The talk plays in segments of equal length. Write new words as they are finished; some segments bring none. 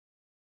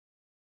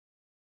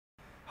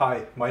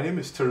Hi, my name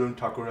is Tarun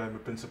Thakur. I'm a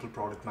Principal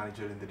Product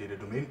Manager in the Data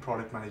Domain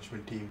Product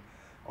Management team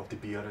of the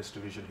BRS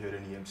division here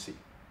in EMC.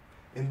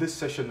 In this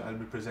session, I'll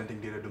be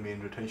presenting Data Domain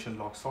Retention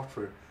Log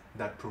software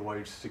that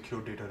provides secure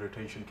data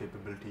retention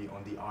capability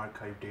on the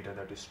archived data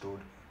that is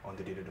stored on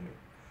the data domain.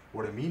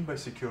 What I mean by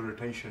secure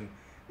retention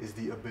is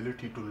the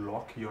ability to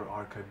lock your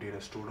archived data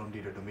stored on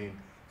data domain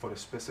for a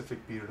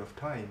specific period of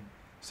time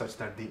such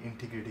that the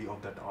integrity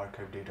of that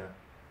archived data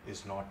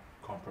is not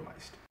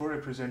compromised. Before I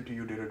present to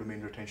you Data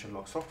Domain Retention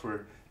Log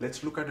software,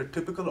 let's look at a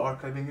typical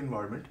archiving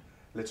environment.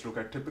 Let's look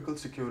at typical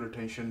secure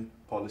retention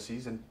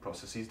policies and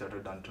processes that are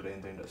done today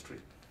in the industry.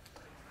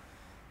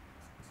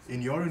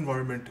 In your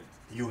environment,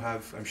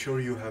 I'm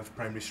sure you have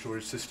primary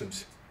storage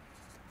systems,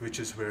 which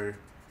is where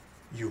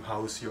you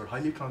house your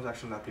highly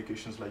transactional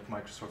applications like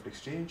Microsoft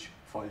Exchange,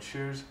 file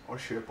shares, or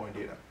SharePoint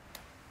data.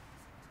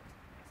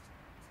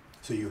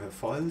 So you have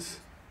files,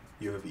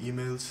 you have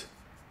emails,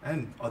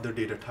 and other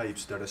data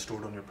types that are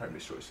stored on your primary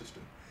storage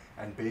system.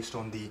 And based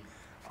on the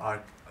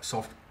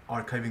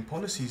archiving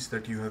policies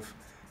that you have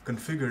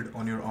configured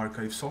on your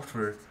archive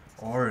software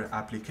or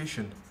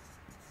application,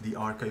 the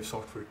archive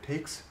software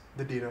takes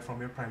the data from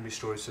your primary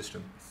storage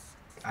system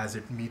as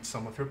it meets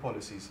some of your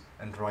policies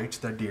and writes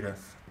that data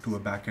to a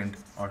backend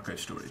archive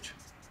storage.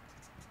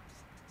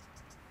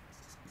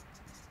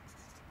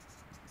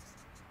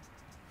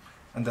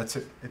 And that's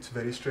it. It's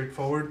very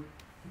straightforward.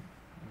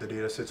 The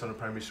data sits on a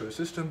primary storage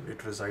system.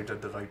 It resides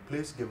at the right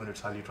place given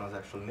its highly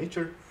transactional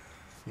nature.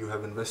 You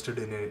have invested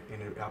in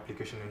an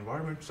application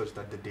environment such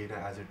that the data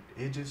as it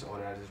ages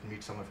or as it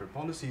meets some of your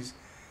policies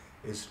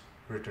is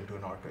written to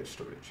an archive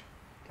storage.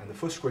 And the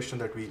first question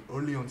that we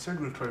early on said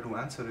we'll try to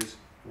answer is,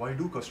 why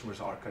do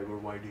customers archive, or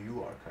why do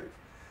you archive?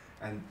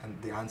 And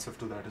the answer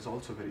to that is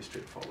also very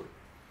straightforward.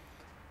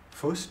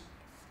 First,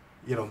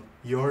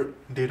 your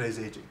data is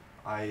aging.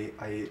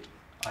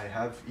 I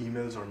have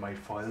emails or my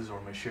files or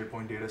my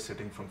SharePoint data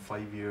sitting from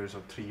 5 years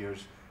or 3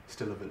 years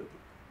still available.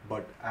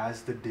 But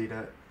as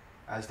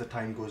the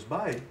time goes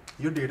by,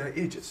 your data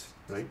ages,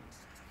 right?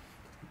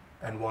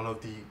 And one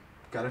of the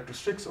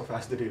characteristics of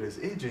as the data is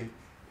aging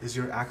is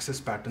your access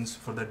patterns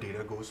for that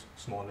data goes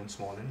small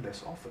and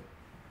less often.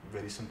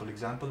 Very simple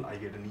example, I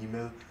get an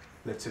email,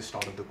 let's say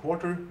start of the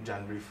quarter,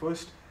 January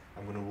 1st,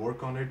 I'm going to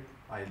work on it.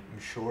 I'm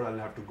sure I'll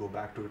have to go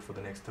back to it for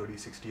the next 30,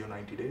 60 or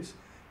 90 days.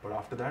 But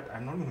after that,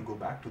 I'm not going to go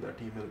back to that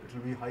email. It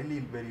will be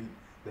very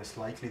less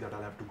likely that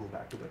I'll have to go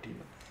back to that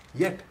email.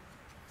 Yet,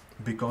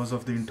 because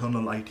of the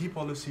internal IT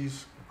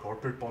policies,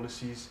 corporate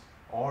policies,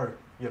 or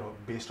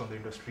based on the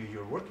industry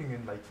you're working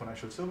in, like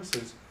financial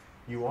services,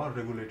 you are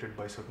regulated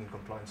by certain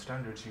compliance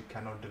standards. You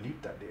cannot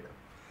delete that data.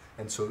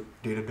 And so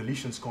data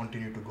deletions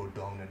continue to go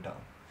down and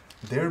down,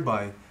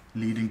 thereby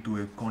leading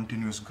to a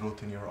continuous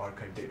growth in your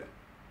archive data.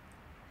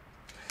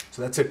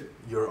 So that's it.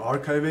 You're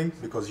archiving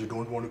because you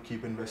don't want to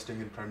keep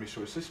investing in primary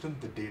storage system.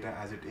 The data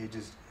as it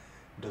ages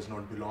does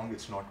not belong.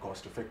 It's not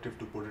cost effective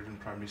to put it in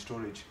primary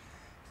storage.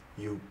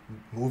 You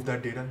move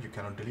that data, you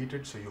cannot delete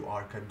it, so you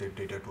archive that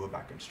data to a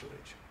backend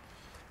storage.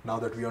 Now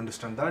that we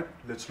understand that,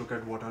 let's look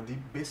at what are the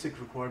basic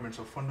requirements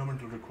or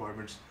fundamental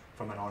requirements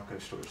from an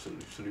archive storage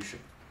solution.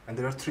 And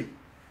there are three.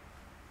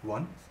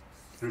 One,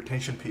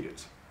 retention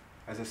periods.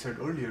 As I said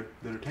earlier,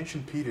 the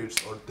retention periods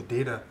or the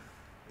data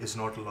is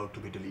not allowed to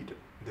be deleted.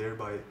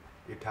 Thereby,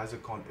 it has a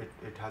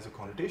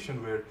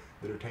connotation where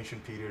the retention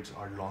periods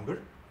are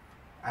longer,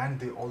 and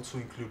they also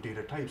include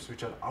data types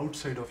which are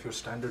outside of your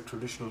standard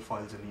traditional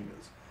files and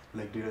emails,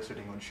 like data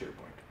sitting on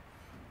SharePoint.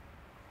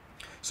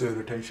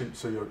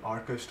 So your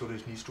archive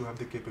storage needs to have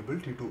the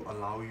capability to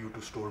allow you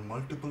to store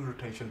multiple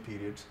retention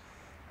periods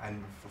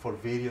and for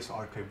various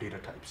archive data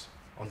types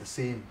on the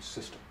same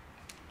system.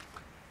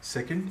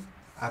 Second,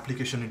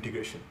 application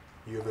integration.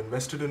 You have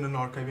invested in an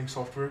archiving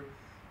software.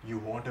 You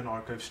want an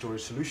archive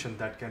storage solution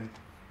that can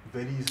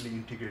very easily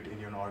integrate in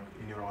your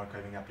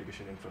archiving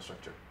application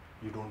infrastructure.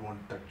 You don't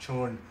want that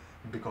churn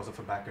because of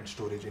a backend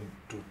storage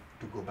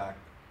to go back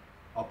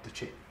up the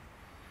chain.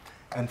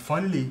 And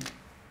finally,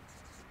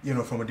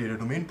 from a data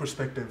domain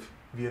perspective,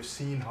 we have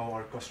seen how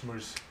our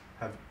customers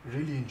have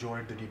really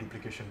enjoyed the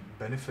deduplication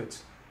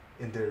benefits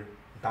in their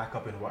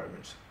backup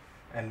environments.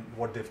 And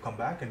what they've come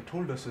back and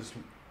told us is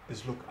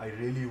look, I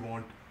really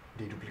want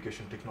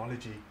deduplication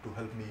technology to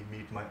help me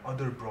meet my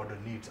other broader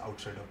needs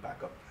outside of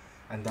backup.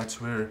 And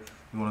that's where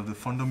one of the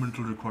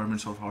fundamental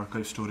requirements of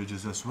archive storage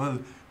is as well,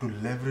 to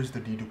leverage the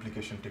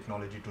deduplication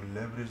technology, to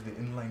leverage the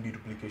inline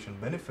deduplication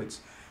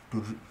benefits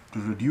to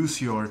reduce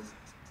your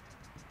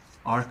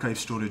archive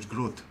storage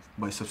growth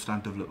by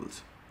substantive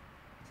levels.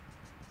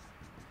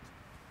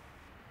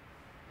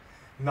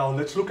 Now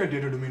let's look at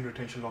Data Domain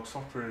Retention Log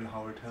software and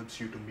how it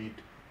helps you to meet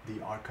the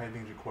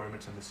archiving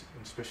requirements and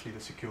especially the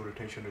secure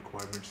retention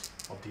requirements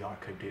of the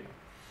archive data.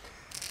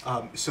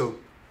 So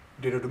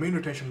Data Domain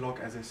Retention Log,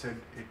 as I said,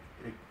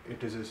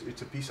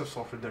 it's a piece of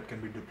software that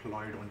can be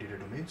deployed on data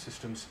domain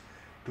systems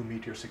to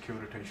meet your secure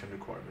retention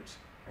requirements.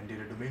 And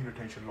Data Domain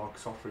Retention Log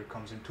software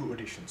comes in two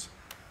editions.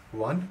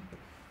 One,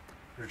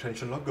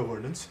 retention log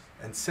governance,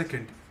 and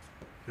second,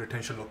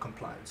 retention log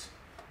compliance.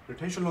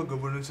 Retention log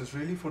governance is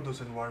really for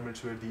those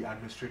environments where the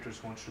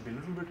administrators wants to be a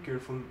little bit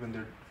careful when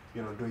they're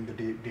doing the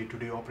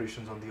day-to-day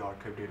operations on the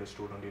archive data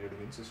stored on data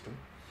domain system,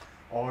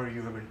 or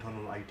you have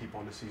internal IT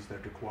policies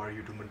that require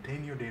you to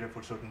maintain your data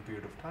for a certain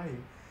period of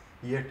time,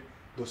 yet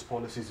those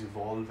policies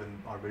evolve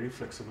and are very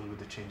flexible with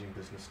the changing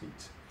business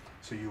needs.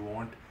 So you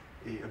want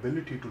a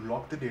ability to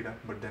lock the data,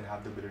 but then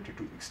have the ability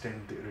to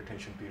extend the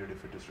retention period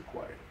if it is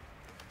required.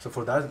 So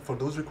for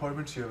those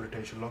requirements, you have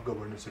Retention Log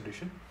Governance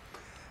Edition.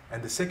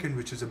 And the second,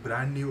 which is a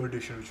brand new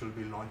edition, which will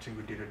be launching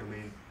with Data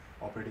Domain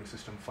Operating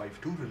System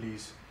 5.2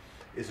 release,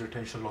 is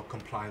Retention Log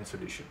Compliance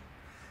Edition.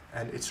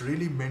 And it's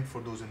really meant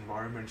for those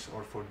environments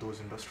or for those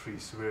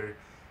industries where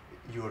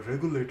you are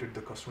regulated,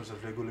 the customers are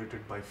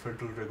regulated by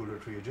federal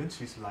regulatory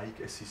agencies like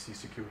SEC,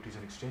 Securities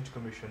and Exchange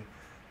Commission,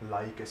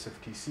 like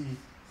SFTC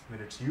when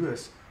it's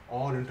US,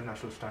 or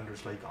international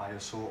standards like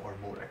ISO or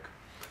MOREC.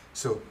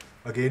 So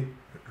again,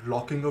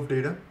 locking of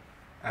data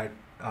at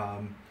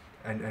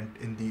and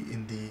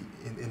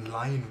in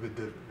line with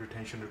the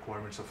retention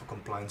requirements of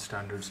compliance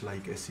standards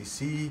like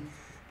SEC,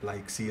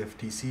 like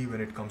CFTC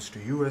when it comes to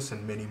US,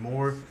 and many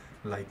more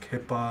like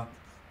HIPAA,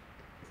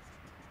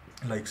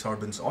 like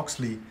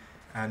Sarbanes-Oxley,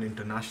 and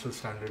international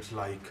standards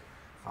like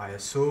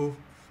ISO,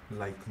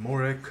 like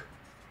MOREC,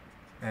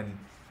 and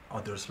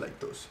others like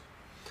those.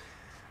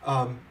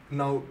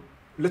 Now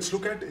let's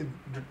look at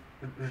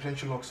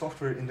retention log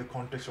software in the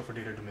context of a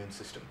data domain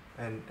system.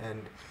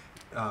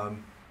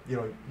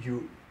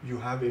 You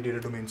have a data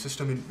domain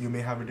system. You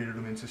may have a data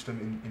domain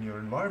system in your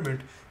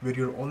environment where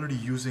you're already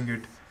using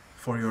it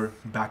for your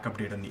backup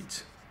data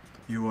needs.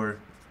 You're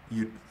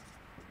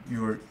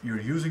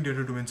using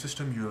data domain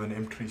system. You have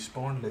an M3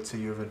 spawn. Let's say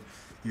you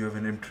have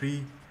an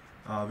M3,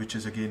 which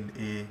is again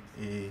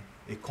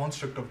a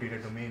construct of data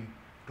domain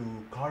to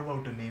carve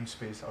out a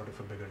namespace out of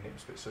a bigger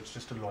namespace. So it's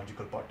just a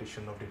logical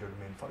partition of data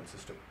domain file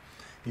system.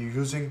 You're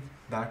using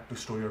that to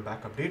store your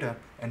backup data,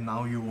 and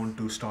now you want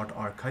to start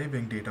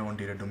archiving data on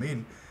data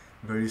domain.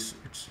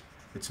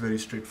 It's very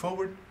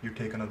straightforward. You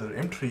take another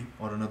M3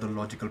 or another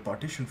logical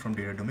partition from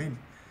data domain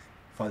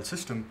file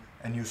system,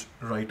 and you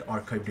write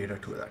archive data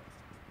to that,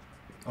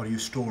 or you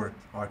store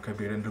archive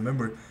data. And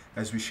remember,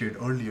 as we shared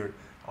earlier,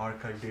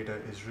 archive data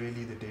is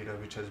really the data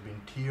which has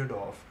been tiered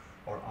off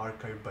or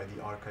archived by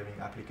the archiving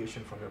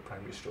application from your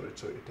primary storage.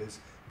 So it is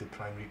the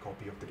primary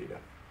copy of the data.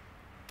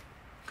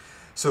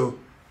 So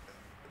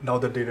now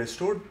that data is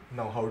stored,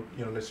 now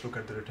let's look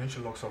at the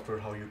retention log software,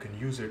 how you can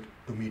use it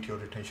to meet your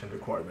retention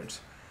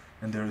requirements.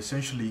 And there are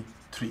essentially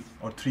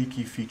three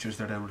key features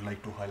that I would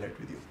like to highlight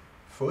with you.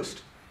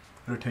 First,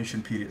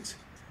 retention periods.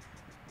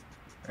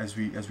 As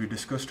we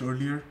discussed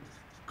earlier,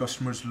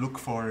 customers look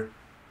for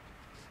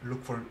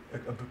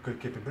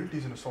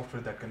capabilities in a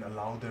software that can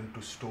allow them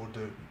to store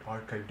the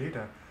archive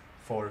data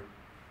for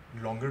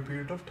longer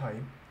period of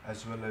time,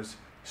 as well as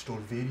store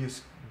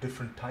various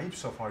different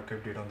types of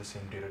archive data on the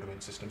same data domain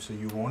system. So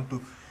you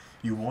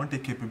want a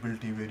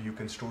capability where you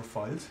can store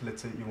files.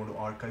 Let's say you want to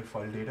archive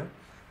file data,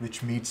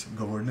 which meets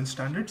governance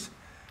standards,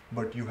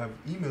 but you have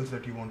emails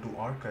that you want to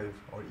archive,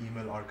 or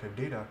email archive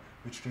data,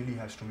 which really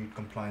has to meet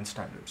compliance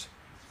standards.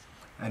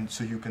 And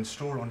so you can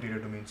store on data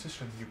domain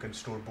system, you can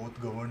store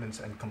both governance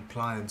and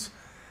compliance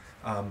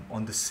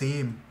on the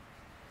same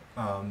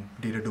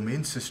data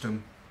domain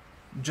system,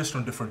 just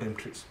on different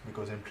M3s,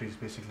 because M3 is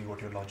basically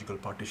what your logical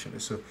partition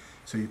is.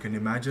 So you can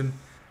imagine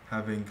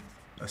having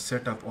a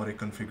setup or a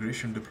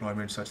configuration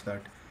deployment such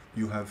that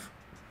you have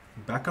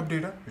backup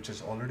data, which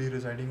is already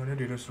residing on your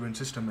data domain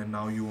system, and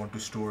now you want to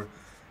store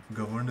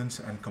governance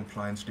and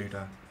compliance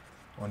data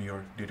on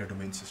your data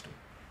domain system.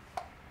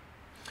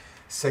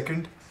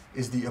 Second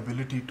is the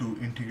ability to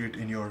integrate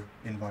in your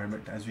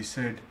environment. As we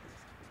said,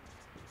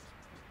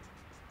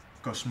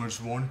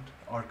 customers want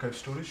archive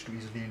storage to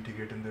easily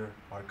integrate in their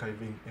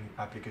archiving in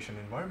application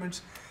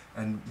environments,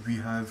 and we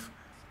have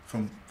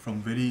from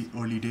very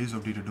early days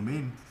of data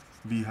domain,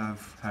 we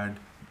have had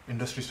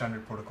industry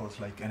standard protocols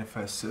like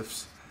NFS,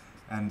 CIFS,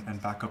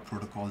 and backup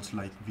protocols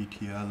like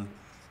VTL,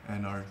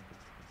 and our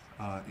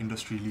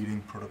industry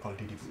leading protocol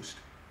DDBoost.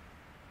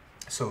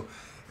 So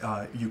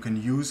you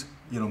can use,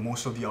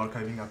 most of the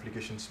archiving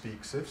applications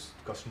speak CIFS.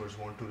 Customers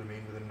want to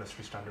remain with an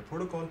industry standard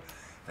protocol,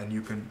 and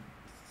you can,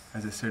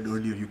 as I said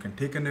earlier, you can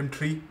take an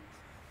M3,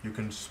 you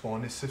can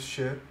spawn a CIFS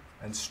share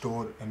and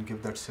store and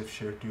give that CIFS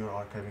share to your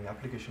archiving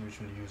application,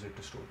 which will use it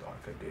to store the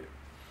archive data.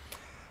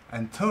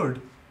 And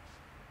third,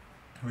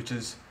 which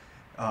is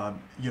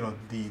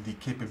the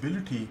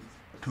capability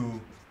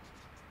to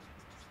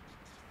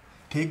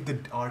take the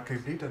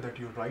archive data that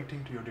you're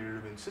writing to your data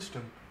domain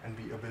system and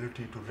the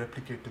ability to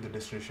replicate to the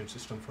destination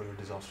system for your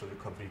disaster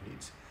recovery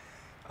needs.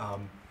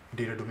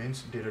 Data domain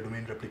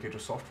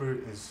replicator software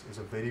is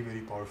a very,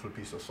 very powerful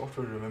piece of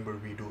software. Remember,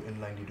 we do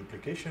inline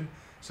deduplication.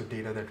 So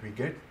data that we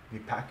get, we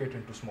pack it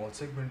into small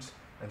segments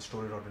and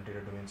store it out in data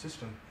domain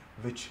system,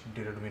 which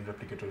data domain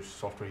replicator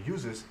software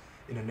uses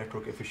in a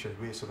network efficient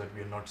way, so that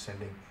we are not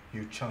sending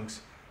huge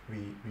chunks.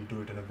 We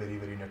do it in a very,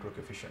 very network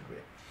efficient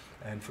way.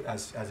 And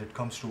as it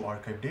comes to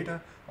archive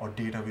data or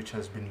data which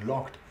has been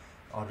locked,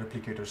 our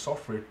replicator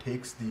software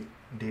takes the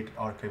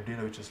archive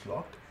data which is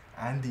locked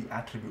and the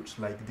attributes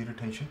like the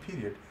retention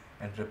period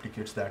and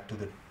replicates that to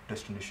the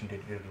destination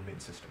data domain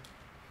system.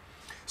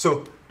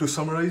 So to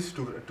summarize,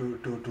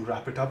 to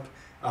wrap it up,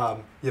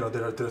 there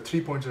are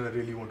 3 points that I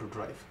really want to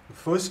drive.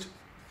 First,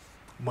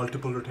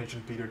 multiple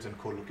retention periods and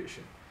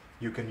co-location.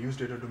 You can use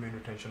data domain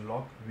retention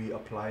lock. We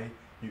apply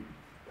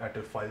at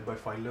a file by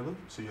file level,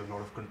 so you have a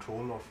lot of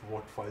control of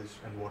what files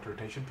and what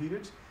retention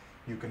periods.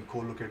 You can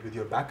co-locate with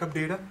your backup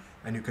data,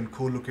 and you can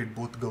co-locate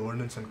both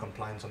governance and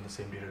compliance on the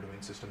same data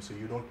domain system. So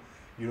you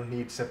don't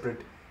need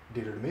separate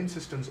data domain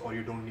systems, or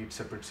you don't need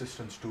separate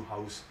systems to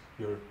house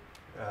your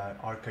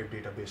archive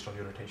data based on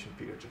your retention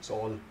periods. It's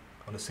all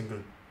on a single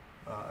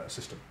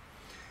system.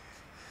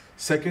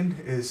 Second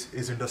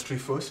is industry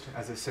first.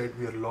 As I said,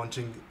 we are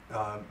launching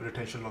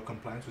retention lock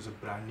compliance, which is a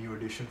brand new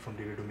addition from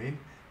data domain.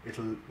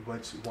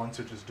 Once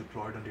it is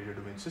deployed on data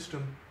domain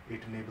system,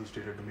 it enables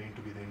data domain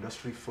to be the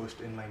industry first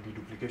inline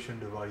deduplication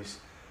device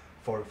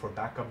for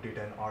backup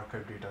data and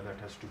archive data that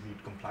has to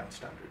meet compliance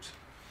standards.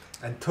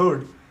 And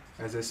third,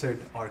 as I said,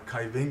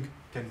 archiving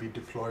can be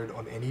deployed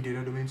on any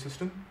data domain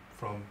system,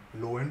 from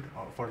low end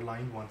of our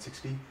line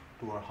 160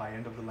 to our high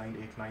end of the line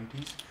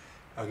 890s.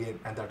 Again,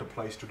 and that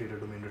applies to data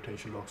domain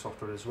retention lock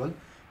software as well.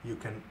 You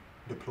can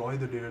deploy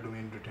the data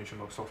domain retention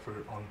lock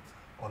software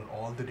on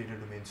all the data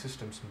domain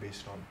systems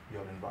based on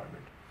your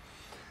environment.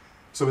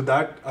 So with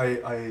that,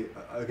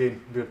 again,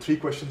 there are 3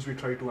 questions we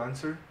try to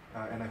answer,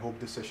 and I hope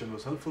this session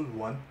was helpful.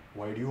 1,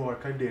 why do you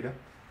archive data?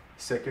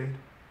 Second,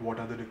 what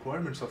are the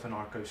requirements of an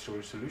archive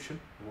storage solution?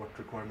 What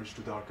requirements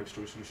do the archive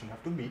storage solution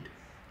have to meet?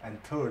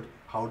 And third,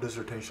 how does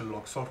retention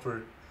lock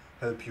software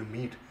help you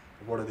meet?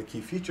 What are the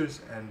key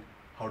features, and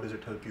how does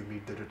it help you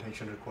meet the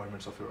retention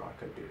requirements of your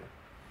archive data?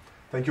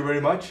 Thank you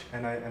very much,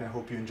 and I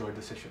hope you enjoyed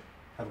the session.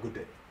 Have a good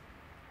day.